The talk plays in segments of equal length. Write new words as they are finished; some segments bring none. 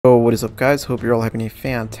What is up, guys? Hope you're all having a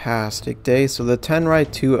fantastic day. So the Tenrai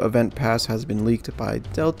 2 event pass has been leaked by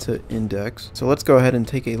Delta Index. So let's go ahead and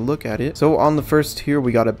take a look at it. So on the first tier,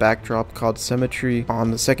 we got a backdrop called Symmetry. On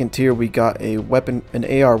the second tier, we got an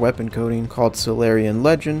AR weapon coating called Solarian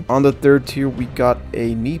Legend. On the third tier, we got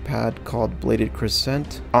a knee pad called Bladed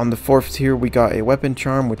Crescent. On the fourth tier, we got a weapon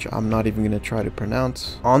charm, which I'm not even going to try to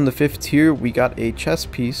pronounce. On the fifth tier, we got a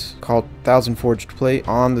chest piece called Thousand Forged Plate.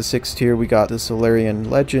 On the sixth tier, we got the Solarian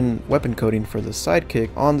Legend weapon coating for the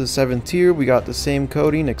sidekick. On the 7th tier, we got the same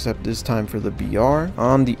coating except this time for the BR.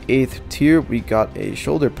 On the 8th tier, we got a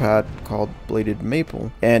shoulder pad called Bladed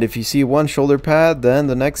Maple. And if you see one shoulder pad, then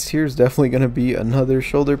the next tier is definitely going to be another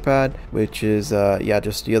shoulder pad, which is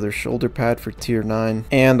just the other shoulder pad for tier 9.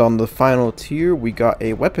 And on the final tier, we got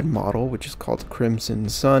a weapon model, which is called Crimson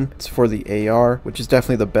Sun. It's for the AR, which is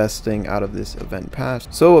definitely the best thing out of this event pass.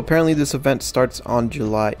 So apparently this event starts on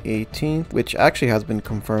July 18th, which actually has been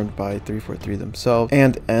confirmed by 343 themselves,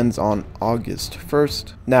 and ends on August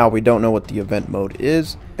 1st. Now, we don't know what the event mode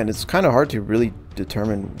is, and it's kind of hard to really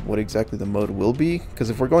determine what exactly the mode will be, because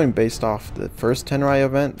if we're going based off the first Tenrai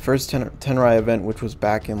event, which was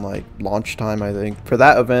back in like launch time, I think, for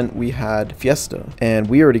that event we had Fiesta, and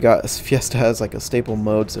we already got Fiesta as like a staple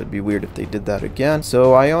mode, so it'd be weird if they did that again.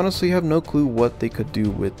 So I honestly have no clue what they could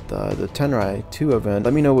do with the Tenrai 2 event.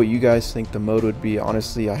 Let me know what you guys think the mode would be.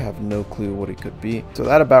 Honestly, I have no clue what it could be. So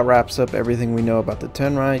that about wraps up everything we know about the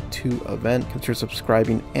Tenrai 2 event. Consider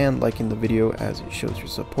subscribing and liking the video as it shows your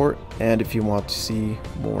support, and if you want to see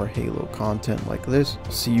more Halo content like this,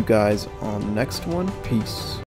 see you guys on the next one. Peace.